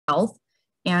health.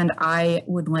 And I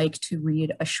would like to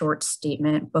read a short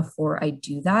statement before I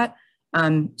do that.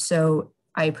 So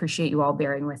I appreciate you all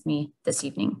bearing with me this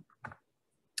evening.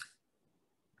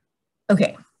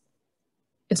 Okay.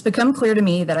 It's become clear to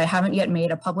me that I haven't yet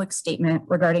made a public statement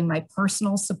regarding my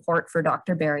personal support for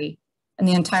Dr. Berry and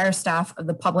the entire staff of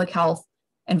the public health,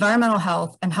 environmental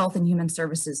health, and health and human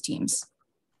services teams.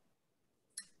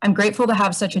 I'm grateful to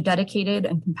have such a dedicated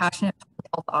and compassionate public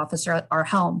health officer at our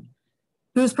helm,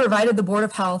 who has provided the Board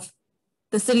of Health,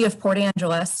 the City of Port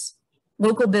Angeles,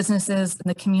 local businesses, and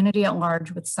the community at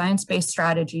large with science-based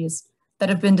strategies that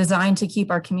have been designed to keep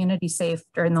our community safe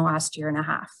during the last year and a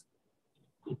half.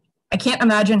 I can't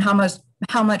imagine how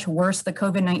much worse the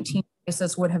COVID-19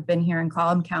 crisis would have been here in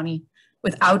Clallam County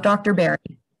without Dr.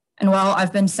 Berry. And while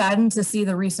I've been saddened to see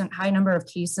the recent high number of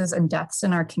cases and deaths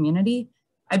in our community,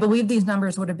 I believe these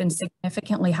numbers would have been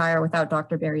significantly higher without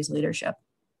Dr. Berry's leadership.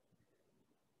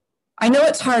 I know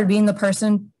it's hard being the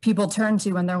person people turn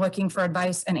to when they're looking for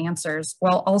advice and answers,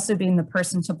 while also being the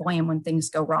person to blame when things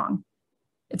go wrong.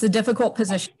 It's a difficult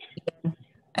position to be in,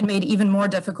 and made even more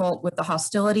difficult with the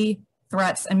hostility,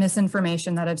 threats, and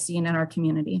misinformation that I've seen in our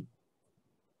community.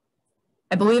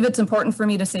 I believe it's important for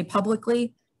me to say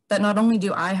publicly that not only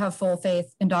do I have full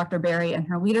faith in Dr. Berry and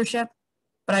her leadership,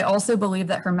 but I also believe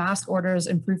that her mask orders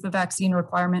and proof of vaccine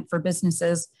requirement for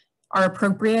businesses are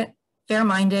appropriate,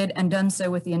 fair-minded, and done so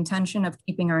with the intention of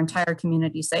keeping our entire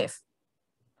community safe.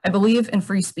 I believe in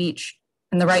free speech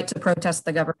and the right to protest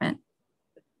the government.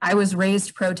 I was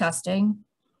raised protesting,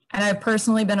 and I've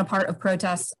personally been a part of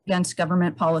protests against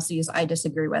government policies I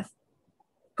disagree with.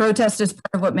 Protest is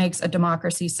part of what makes a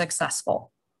democracy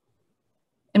successful.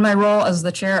 In my role as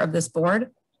the chair of this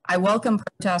board, I welcome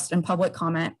protest and public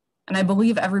comment, and I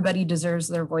believe everybody deserves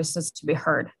their voices to be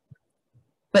heard.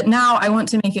 But now I want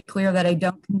to make it clear that I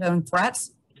don't condone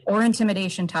threats or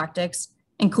intimidation tactics,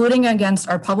 including against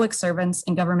our public servants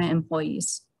and government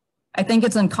employees. I think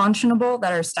it's unconscionable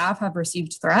that our staff have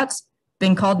received threats,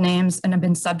 been called names, and have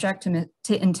been subject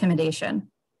to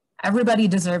intimidation. Everybody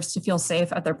deserves to feel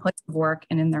safe at their place of work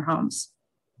and in their homes.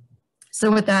 So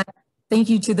with that, thank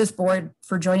you to this board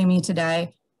for joining me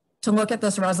today to look at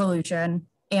this resolution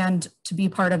and to be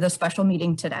part of this special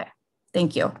meeting today.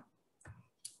 Thank you.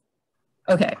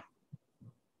 Okay.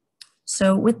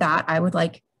 So with that, I would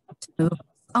like to move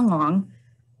along,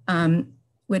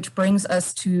 which brings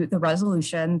us to the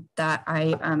resolution that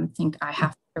I think I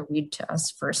have to read to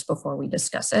us first before we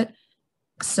discuss it.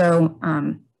 So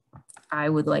I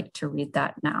would like to read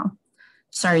that now.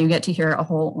 Sorry, you get to hear a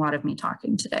whole lot of me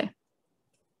talking today.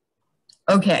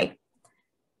 Okay.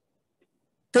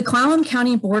 The Clallam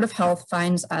County Board of Health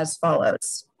finds as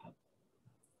follows.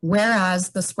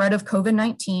 Whereas the spread of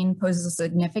COVID-19 poses a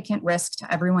significant risk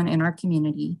to everyone in our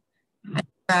community, and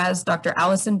whereas Dr.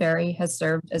 Allison Berry has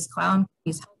served as Clallam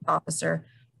County's health officer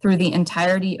through the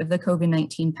entirety of the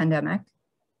COVID-19 pandemic,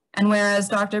 and whereas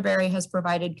Dr. Berry has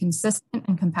provided consistent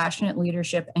and compassionate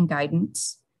leadership and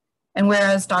guidance, and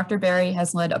whereas Dr. Berry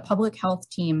has led a public health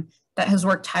team that has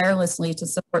worked tirelessly to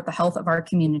support the health of our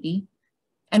community,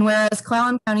 and whereas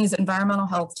Clallam County's environmental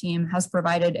health team has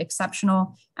provided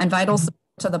exceptional and vital support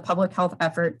to the public health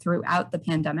effort throughout the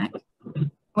pandemic,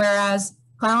 whereas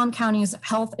Clallam County's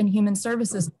Health and Human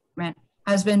Services Department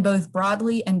has been both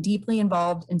broadly and deeply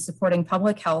involved in supporting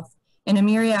public health in a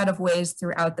myriad of ways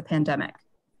throughout the pandemic.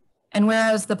 And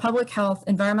whereas the public health,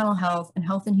 environmental health, and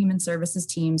health and human services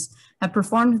teams have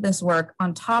performed this work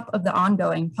on top of the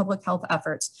ongoing public health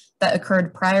efforts that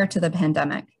occurred prior to the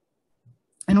pandemic.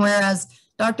 And whereas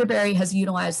Dr. Berry has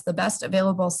utilized the best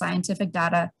available scientific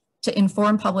data to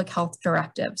inform public health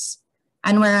directives.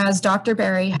 And whereas Dr.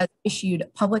 Berry has issued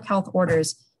public health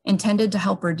orders intended to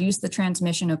help reduce the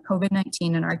transmission of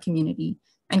COVID-19 in our community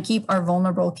and keep our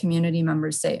vulnerable community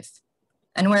members safe.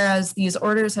 And whereas these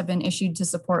orders have been issued to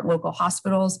support local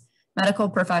hospitals, medical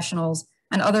professionals,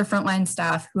 and other frontline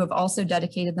staff who have also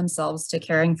dedicated themselves to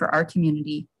caring for our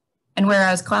community. And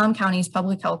whereas Clallam County's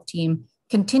public health team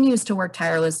continues to work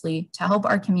tirelessly to help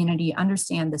our community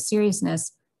understand the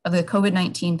seriousness of the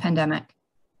COVID-19 pandemic.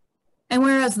 And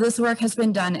whereas this work has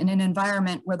been done in an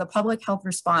environment where the public health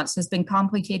response has been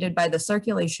complicated by the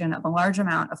circulation of a large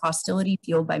amount of hostility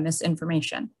fueled by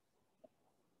misinformation.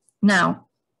 Now,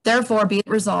 therefore, be it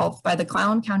resolved by the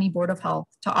Clallam County Board of Health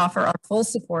to offer our full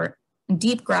support and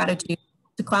deep gratitude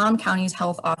to Clallam County's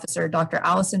Health Officer, Dr.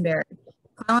 Allison Berry,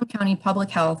 Clallam County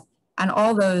Public Health, and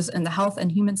all those in the Health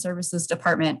and Human Services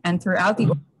Department and throughout the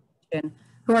organization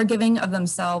who are giving of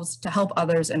themselves to help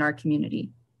others in our community.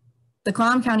 The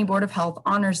Clallam County Board of Health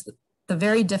honors the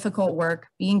very difficult work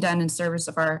being done in service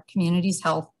of our community's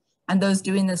health and those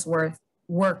doing this work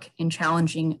work in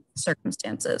challenging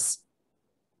circumstances.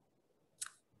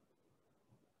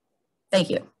 Thank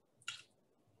you.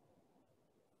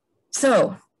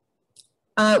 So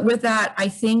with that, I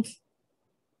think,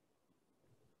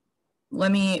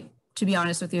 to be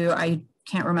honest with you, I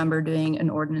can't remember doing an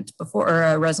ordinance before or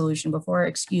a resolution before,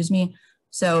 excuse me.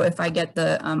 So if I get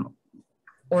the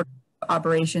order of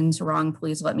operations wrong,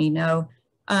 please let me know.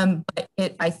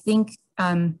 But I think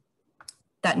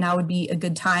that now would be a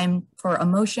good time for a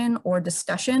motion or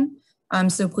discussion.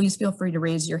 So please feel free to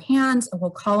raise your hands and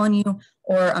we'll call on you,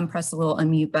 or press the little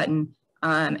unmute button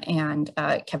and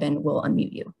Kevin will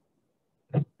unmute you.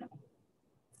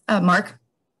 Mark?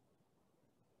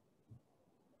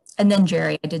 And then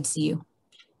Jerry, I did see you.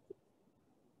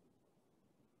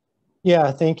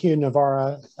 Yeah, thank you,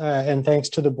 Navarra, and thanks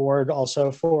to the board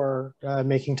also for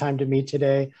making time to meet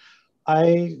today.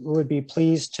 I would be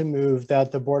pleased to move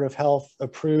that the Board of Health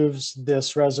approves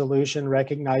this resolution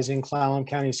recognizing Clallam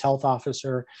County's health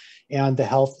officer and the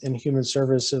Health and Human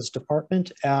Services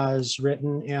Department as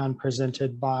written and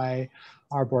presented by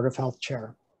our Board of Health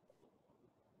chair.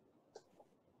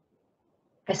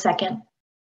 I second.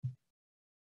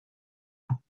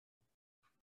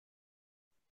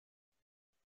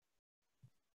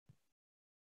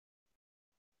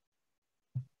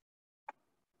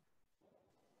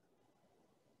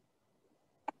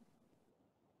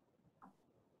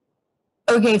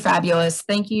 Okay, fabulous.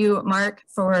 Thank you, Mark,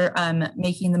 for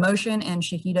making the motion, and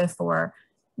Shahida for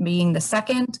being the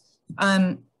second.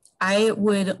 I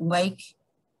would like,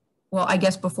 well, I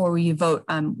guess before we vote,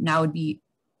 now would be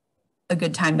a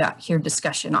good time to hear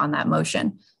discussion on that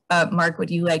motion. Mark,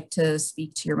 would you like to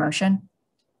speak to your motion?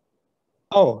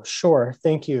 Oh, sure.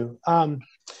 Thank you.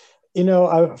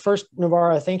 First,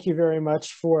 Navarra, thank you very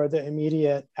much for the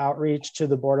immediate outreach to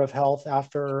the Board of Health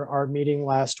after our meeting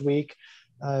last week.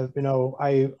 I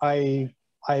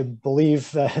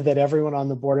believe that everyone on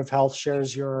the Board of Health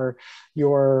shares your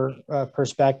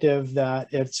perspective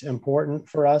that it's important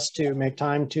for us to make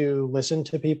time to listen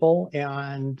to people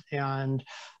and to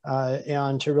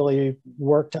really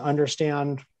work to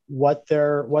understand what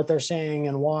they're saying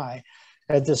and why.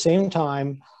 At the same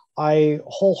time, I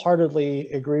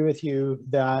wholeheartedly agree with you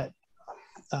that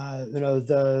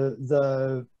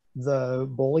the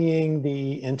bullying,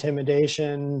 the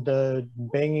intimidation, the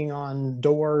banging on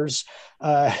doors,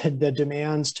 the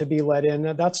demands to be let in,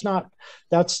 that's not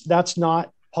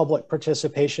public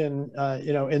participation,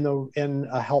 in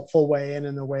a helpful way and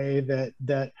in the way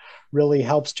that really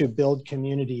helps to build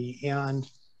community. And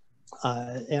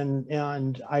I'm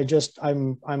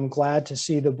glad to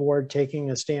see the board taking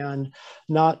a stand,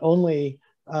 not only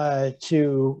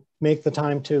to make the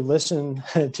time to listen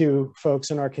to folks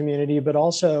in our community, but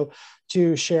also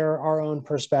to share our own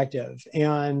perspective.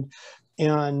 And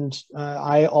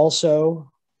I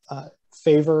also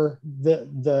favor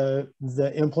the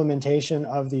implementation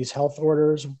of these health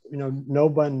orders. No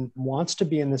one wants to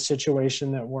be in the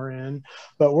situation that we're in,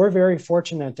 but we're very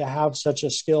fortunate to have such a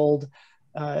skilled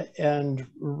and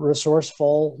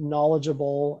resourceful,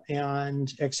 knowledgeable,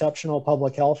 and exceptional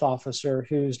public health officer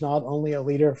who's not only a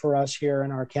leader for us here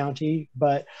in our county,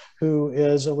 but who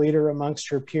is a leader amongst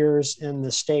her peers in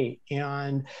the state.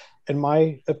 And in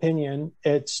my opinion,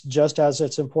 it's just as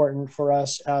it's important for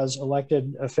us as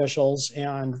elected officials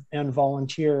and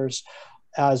volunteers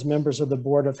as members of the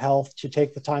Board of Health to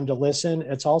take the time to listen.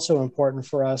 It's also important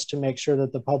for us to make sure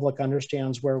that the public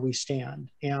understands where we stand.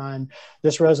 And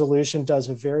this resolution does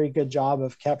a very good job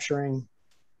of capturing,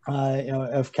 a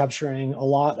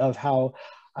lot of how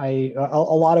a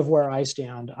lot of where I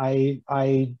stand.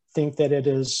 I think that it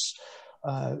is,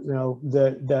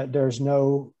 that there's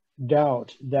no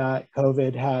doubt that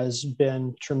COVID has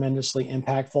been tremendously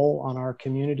impactful on our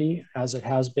community, as it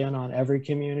has been on every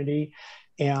community.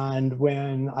 And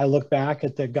when I look back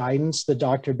at the guidance that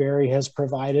Dr. Berry has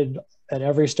provided at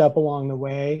every step along the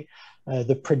way,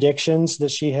 the predictions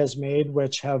that she has made,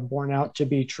 which have borne out to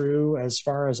be true as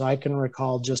far as I can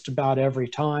recall just about every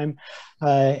time,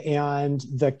 and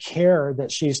the care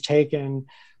that she's taken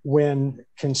when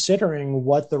considering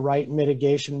what the right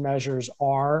mitigation measures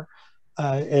are,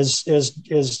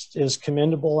 is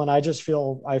commendable. And I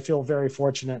feel very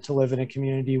fortunate to live in a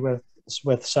community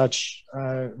with such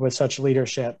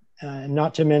leadership,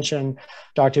 not to mention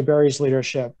Dr. Berry's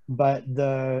leadership, but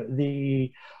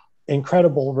the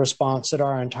incredible response that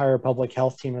our entire public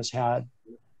health team has had.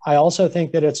 I also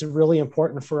think that it's really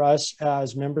important for us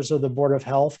as members of the Board of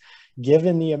Health,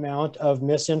 given the amount of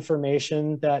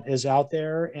misinformation that is out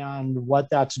there and what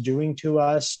that's doing to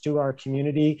us, to our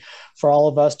community, for all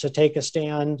of us to take a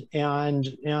stand and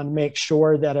make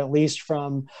sure that at least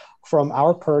from from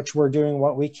our perch, we're doing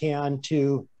what we can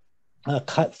to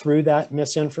cut through that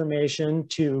misinformation,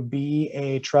 to be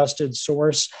a trusted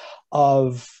source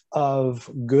of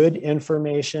good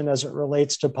information as it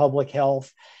relates to public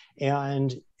health.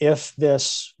 And if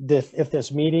this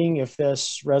meeting, if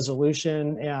this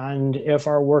resolution, and if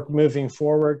our work moving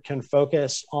forward can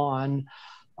focus on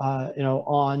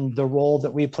on the role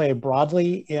that we play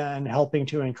broadly in helping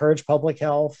to encourage public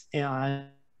health, and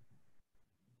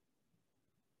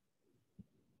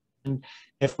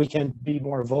if we can be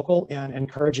more vocal and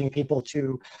encouraging people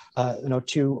to,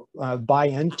 buy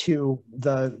into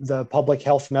the public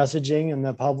health messaging and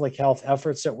the public health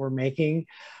efforts that we're making,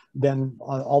 then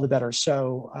all the better.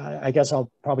 So I guess I'll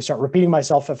probably start repeating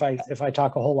myself if I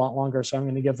talk a whole lot longer. So I'm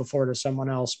going to give the floor to someone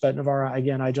else. But Navarra,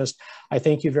 again, I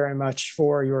thank you very much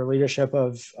for your leadership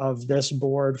of this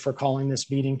board, for calling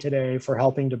this meeting today, for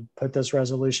helping to put this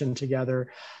resolution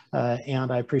together.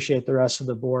 And I appreciate the rest of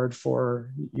the board for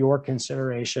your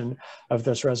consideration of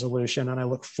this resolution. And I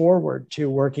look forward to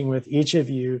working with each of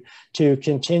you to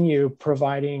continue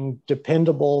providing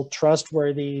dependable,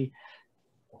 trustworthy,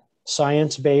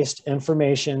 science-based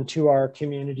information to our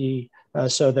community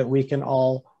so that we can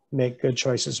all make good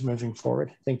choices moving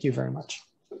forward. Thank you very much.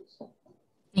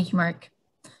 Thank you, Mark.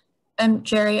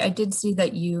 Jerry, I did see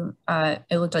that you,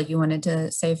 it looked like you wanted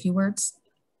to say a few words.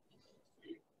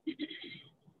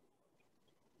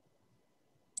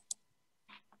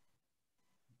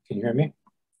 Can you hear me?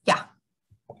 Yeah.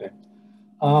 Okay.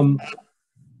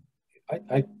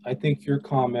 I think your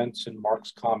comments and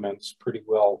Mark's comments pretty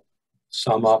well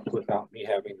sum up, without me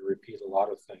having to repeat a lot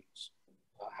of things,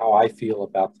 how I feel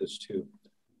about this too.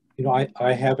 You know,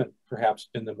 I haven't perhaps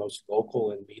been the most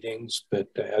vocal in meetings, but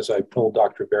as I've told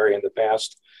Dr. Berry in the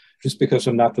past, just because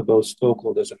I'm not the most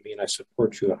vocal doesn't mean I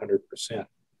support you 100%.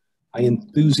 I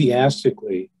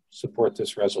enthusiastically support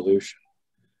this resolution.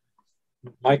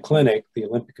 My clinic, the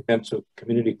Olympic Benzo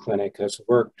Community Clinic, has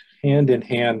worked hand in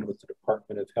hand with the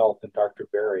Department of Health and Dr.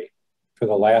 Berry for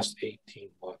the last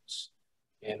 18 months.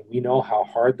 And we know how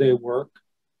hard they work.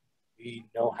 We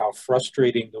know how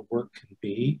frustrating the work can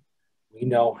be. We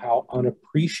know how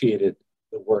unappreciated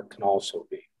the work can also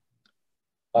be.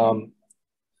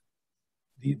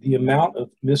 The amount of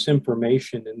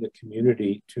misinformation in the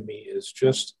community, to me, is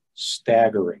just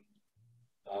staggering.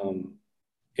 And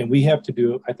we have to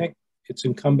do, I think it's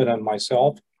incumbent on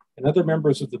myself and other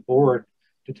members of the board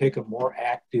to take a more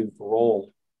active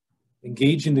role,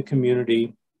 engaging the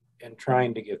community and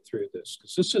trying to get through this,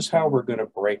 because this is how we're going to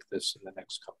break this in the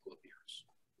next couple of years.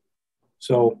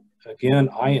 So again,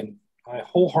 I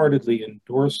wholeheartedly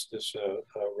endorse this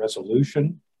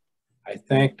resolution. I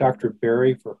thank Dr.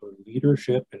 Berry for her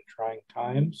leadership in trying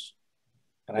times,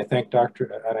 and I thank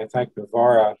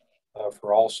Navarra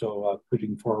for also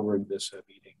putting forward this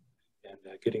meeting and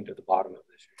getting to the bottom of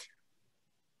this issue.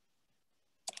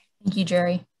 Thank you,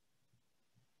 Jerry.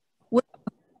 Would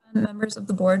members of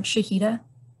the board, Shahida?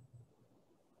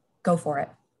 Go for it.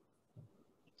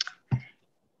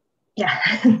 Yeah,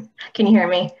 can you hear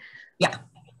me? Yeah.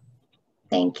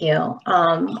 Thank you.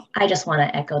 I just want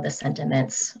to echo the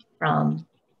sentiments from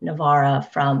Navarra,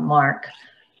 from Mark,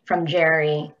 from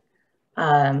Jerry,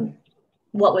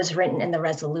 what was written in the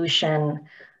resolution.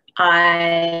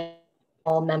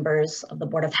 All members of the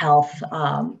Board of Health,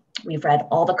 we've read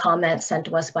all the comments sent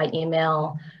to us by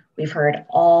email. We've heard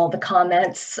all the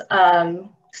comments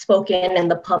spoken in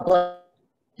the public.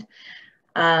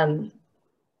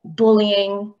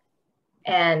 Bullying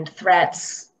and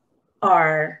threats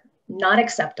are not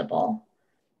acceptable,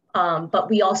 but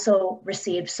we also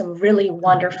received some really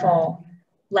wonderful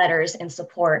letters in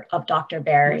support of Dr.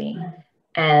 Berry,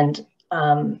 and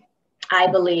I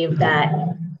believe that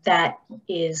that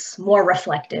is more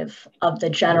reflective of the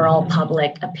general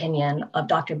public opinion of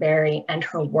Dr. Berry and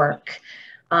her work.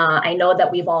 I know that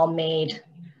we've all made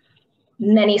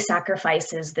many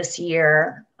sacrifices this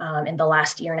year, in the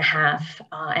last year and a half.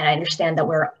 And I understand that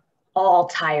we're all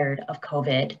tired of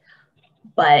COVID,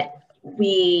 but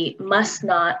we must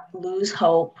not lose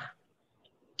hope,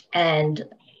 and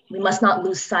we must not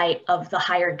lose sight of the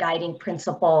higher guiding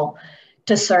principle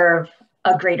to serve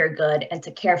a greater good and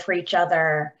to care for each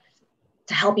other,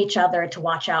 to help each other, to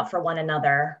watch out for one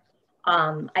another.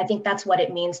 I think that's what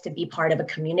it means to be part of a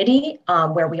community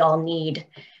where we all need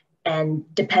and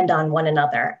depend on one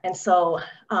another. And so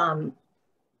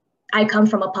I come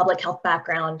from a public health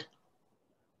background.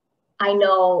 I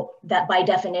know that by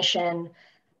definition,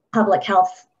 public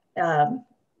health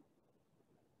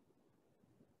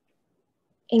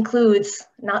includes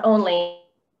not only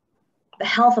the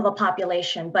health of a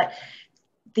population, but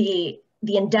the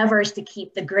endeavors to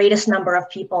keep the greatest number of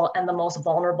people and the most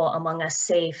vulnerable among us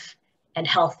safe and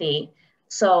healthy.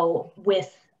 So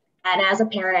and as a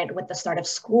parent, with the start of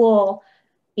school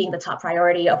being the top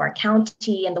priority of our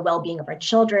county and the well-being of our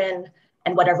children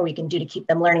and whatever we can do to keep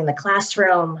them learning in the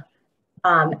classroom,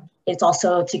 it's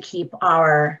also to keep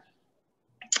our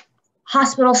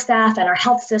hospital staff and our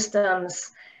health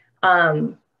systems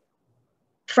from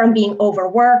being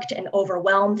overworked and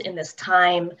overwhelmed in this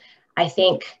time. I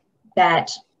think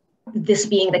that this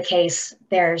being the case,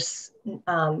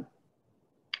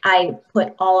 I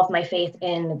put all of my faith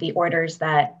in the orders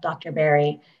that Dr.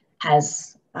 Berry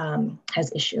has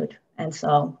issued. And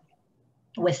so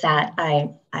with that,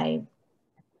 I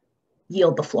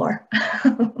yield the floor.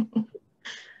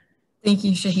 Thank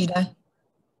you, Shahida.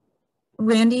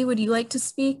 Randy, would you like to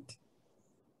speak?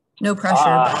 No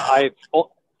pressure.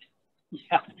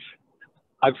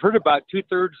 I've heard about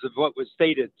 2/3 of what was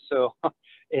stated. So,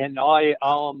 and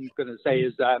all I'm going to say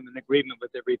is I'm in agreement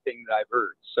with everything that I've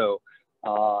heard. So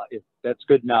that's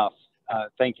good enough.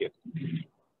 Thank you.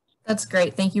 That's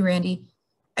great. Thank you, Randy.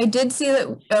 I did see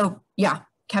that. Oh, yeah.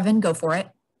 Kevin, go for it.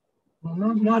 Well,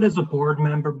 not as a board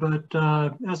member, but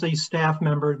as a staff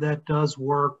member that does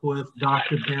work with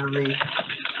Dr. Berry,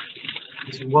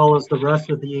 as well as the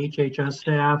rest of the HHS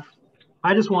staff.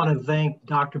 I just want to thank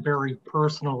Dr. Berry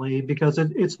personally, because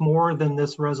it's more than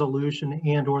this resolution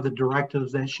and or the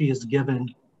directives that she has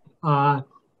given. I've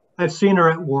seen her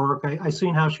at work. I've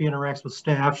seen how she interacts with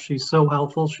staff. She's so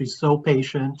helpful. She's so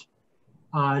patient.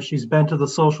 She's been to the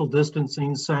social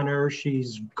distancing center.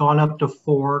 She's gone up to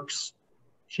Forks.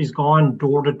 She's gone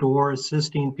door to door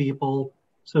assisting people.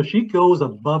 So she goes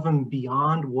above and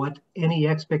beyond what any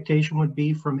expectation would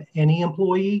be from any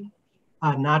employee,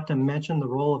 not to mention the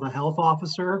role of a health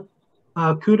officer.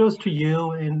 Kudos to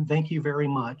you and thank you very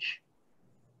much.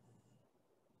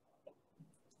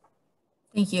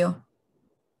 Thank you.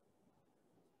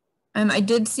 I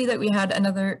did see that we had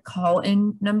another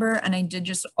call-in number, and I did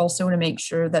just also want to make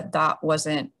sure that that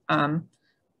wasn't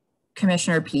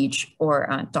Commissioner Peach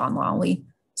or Don Lawley.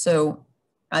 So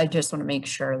I just want to make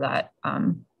sure that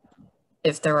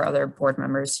if there were other board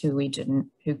members who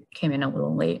came in a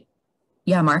little late.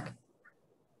 Yeah, Mark.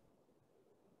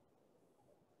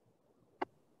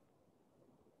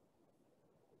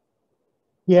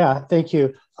 Yeah, thank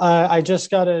you. I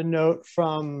just got a note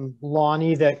from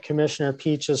Lonnie that Commissioner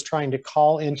Peach is trying to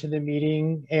call into the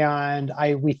meeting, and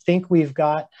we think we've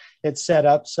got it set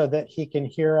up so that he can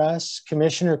hear us.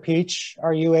 Commissioner Peach,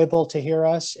 are you able to hear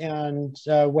us and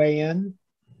weigh in?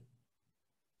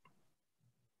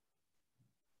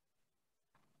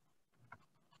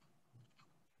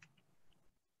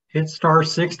 Hit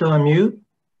 *6 to unmute.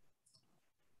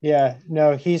 Yeah,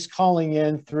 no, he's calling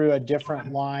in through a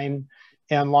different line,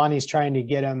 and Lonnie's trying to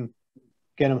get him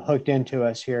hooked into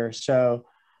us here. So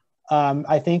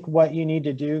I think what you need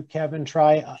to do, Kevin,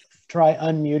 try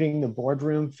unmuting the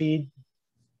boardroom feed.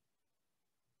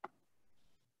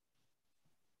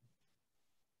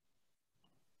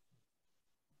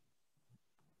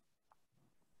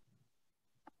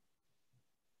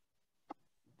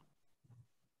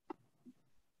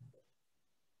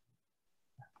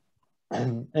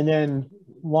 And then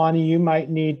Lonnie, you might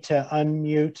need to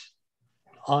unmute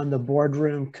on the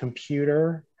boardroom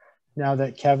computer now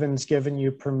that Kevin's given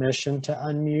you permission to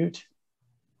unmute.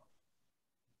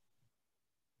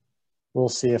 We'll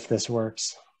see if this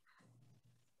works.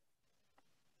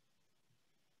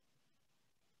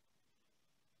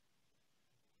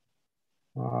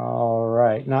 All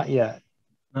right, not yet.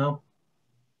 No.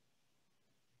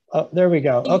 Oh, there we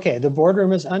go. Okay, the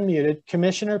boardroom is unmuted.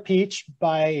 Commissioner Peach,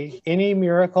 by any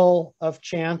miracle of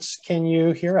chance, can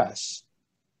you hear us?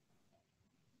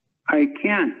 I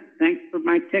can. Thanks for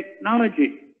my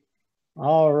technology.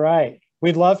 All right.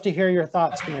 We'd love to hear your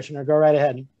thoughts, Commissioner. Go right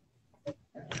ahead.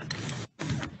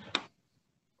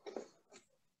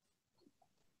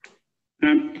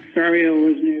 I'm sorry I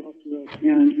wasn't able to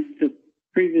attend the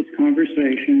previous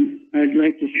conversation. I'd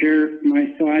like to share my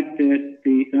thought that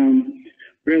the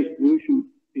resolution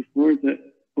before the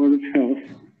Board of Health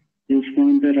is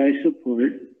one that I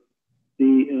support.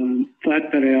 The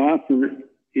thought that I offer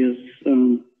is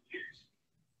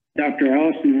Dr.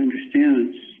 Allison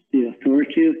understands the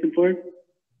authority of the board,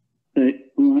 but I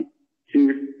want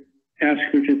to ask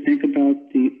her to think about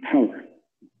the power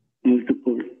of the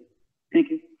board. Thank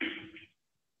you.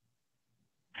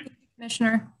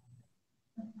 Commissioner.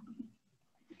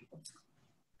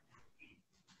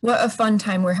 What a fun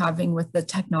time we're having with the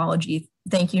technology.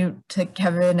 Thank you to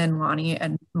Kevin and Lonnie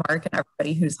and Mark and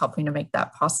everybody who's helping to make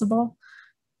that possible.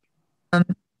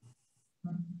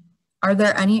 Are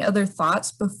there any other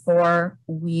thoughts before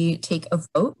we take a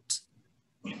vote?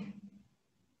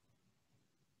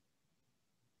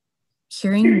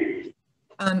 Hearing,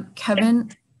 Kevin,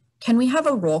 can we have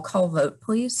a roll call vote,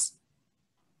 please?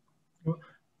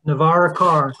 Navarra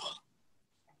Carr.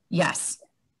 Yes.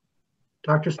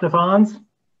 Dr. Stephans.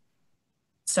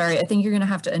 Sorry, I think you're going to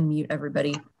have to unmute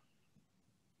everybody.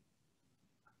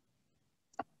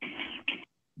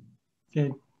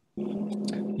 Okay.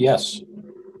 Yes.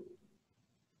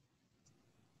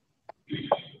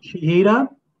 Shahida.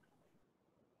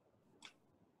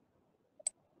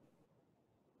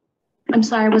 I'm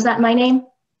sorry, was that my name?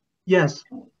 Yes.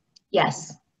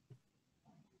 Yes.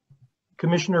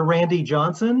 Commissioner Randy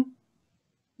Johnson.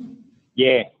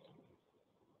 Yeah.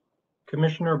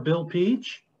 Commissioner Bill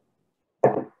Peach.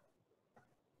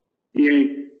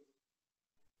 Yay.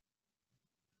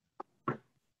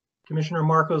 Commissioner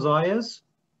Marco Zayas.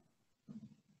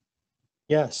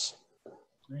 Yes.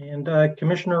 And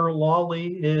Commissioner Lawley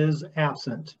is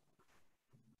absent.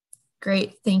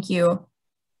 Great, thank you.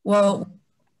 Well,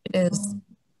 it is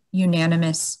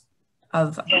unanimous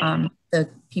of the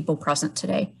people present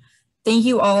today. Thank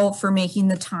you all for making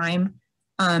the time.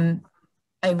 I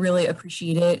really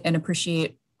appreciate it and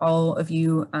appreciate all of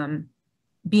you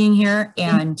being here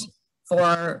and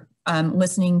for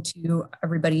listening to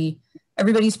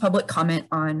everybody's public comment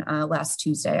on last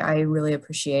Tuesday. I really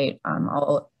appreciate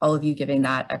all of you giving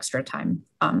that extra time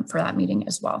for that meeting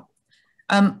as well.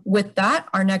 With that,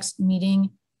 our next meeting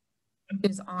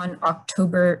is on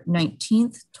October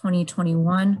 19th,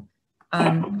 2021.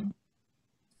 And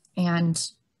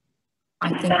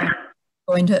I think I'm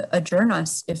going to adjourn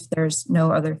us if there's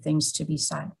no other things to be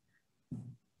said.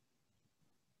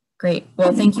 Great.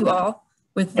 Well, thank you all.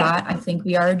 With that, I think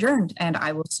we are adjourned and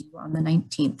I will see you on the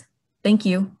 19th. Thank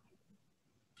you.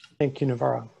 Thank you,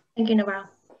 Navarro. Thank you, Navarro.